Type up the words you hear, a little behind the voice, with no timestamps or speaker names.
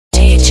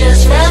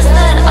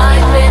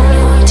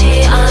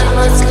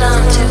must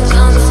learn to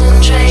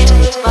concentrate.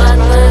 But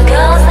the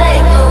girls, they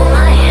pull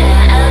my hair,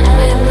 and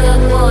with the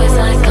boys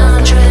I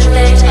can't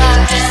relate.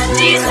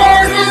 Daddy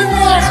says that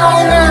there's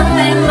all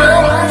nothing,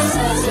 mama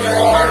says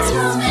that that's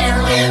from him.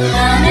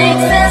 Manic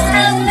says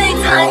that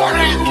things I'm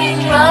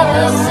cracking,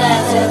 brother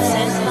says it's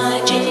in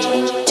my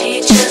genes.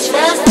 Teacher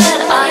says that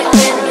I've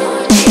been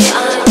naughty,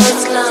 I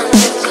must learn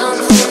to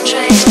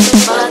concentrate.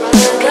 But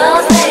the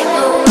girls, they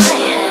pull my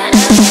hair,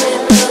 and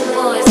with the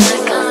boys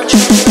I can't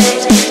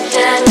relate.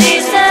 Daddy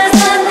says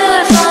I'm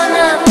good for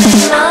nothing,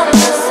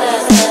 mama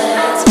says that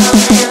it's from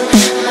him.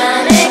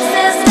 Manic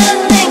says that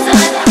things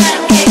I'm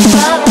cracking,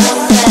 brother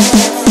says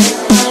it's in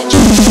my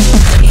genes.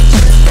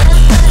 Teacher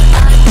says that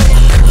I've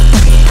been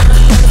naughty, I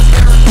must learn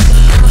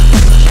to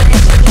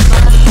concentrate.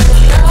 But the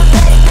girls,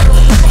 they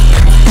pull my hair,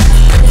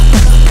 and with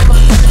the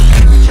boys I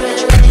can't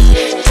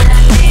relate.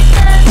 Daddy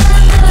says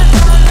I'm good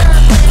for nothing,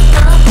 mama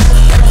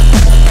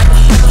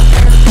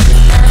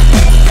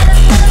says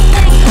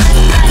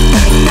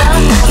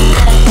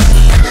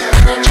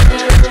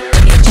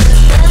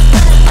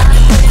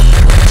that it's from him.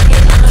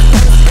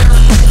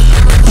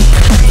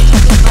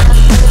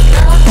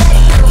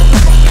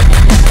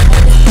 Manic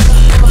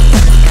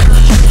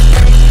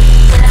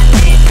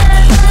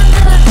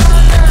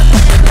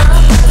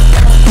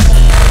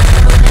says that things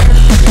I'm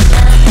cracking,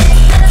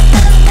 brother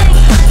says it's in my genes.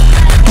 Teacher says that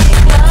I've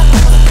been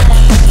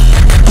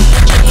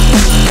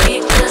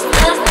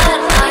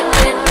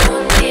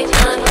naughty,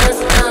 I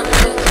must learn to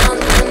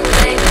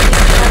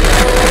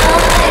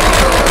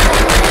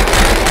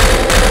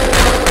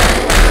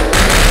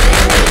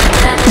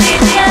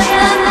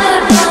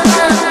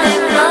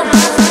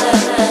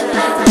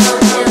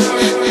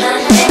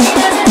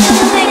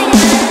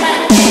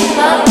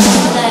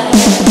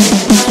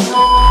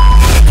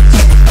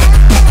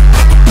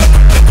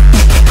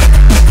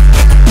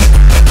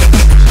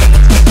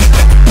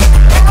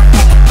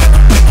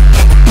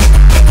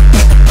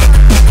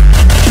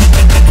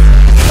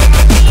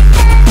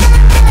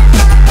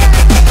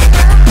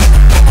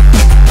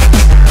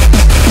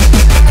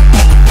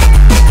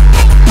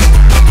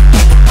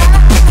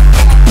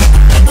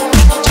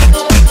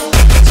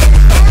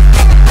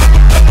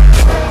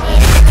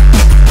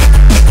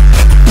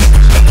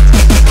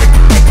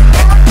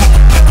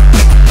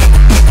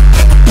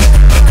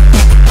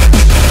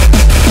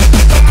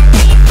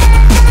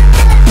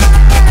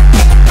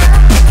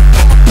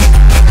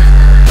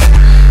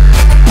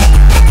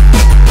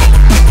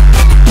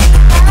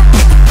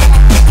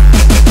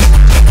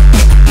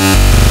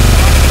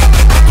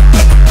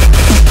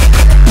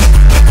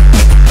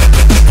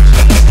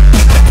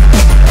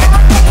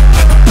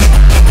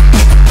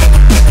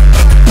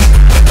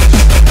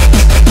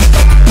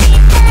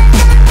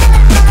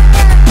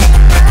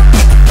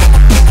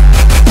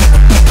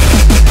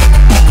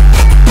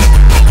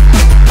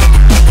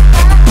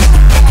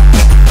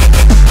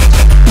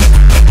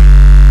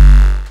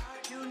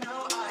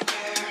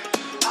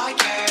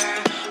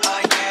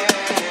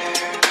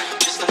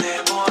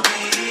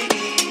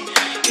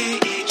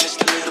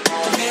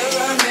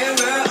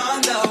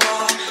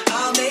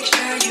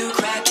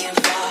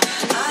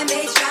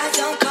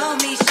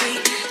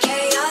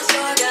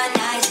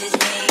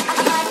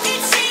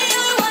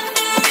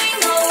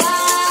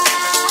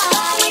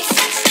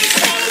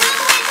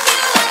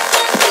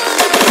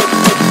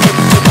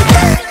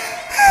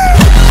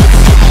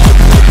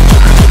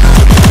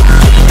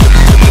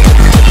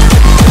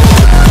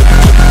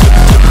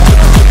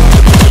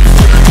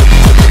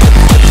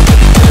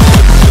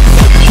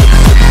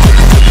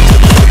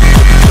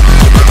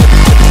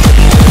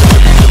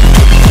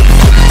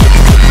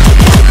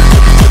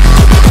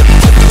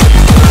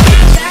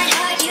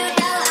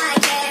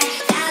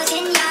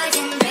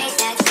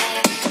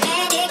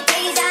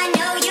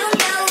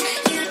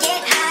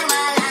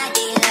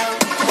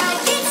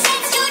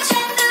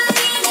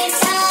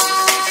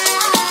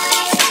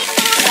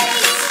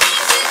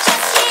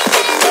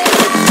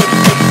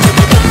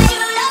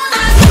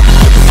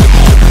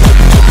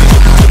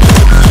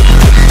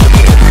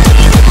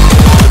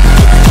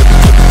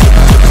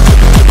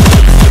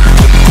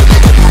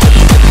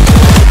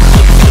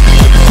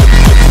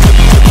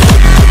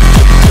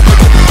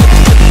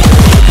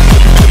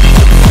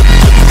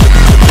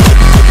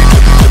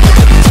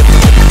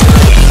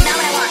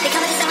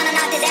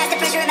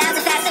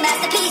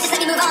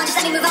Just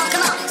let me move on,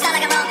 come on.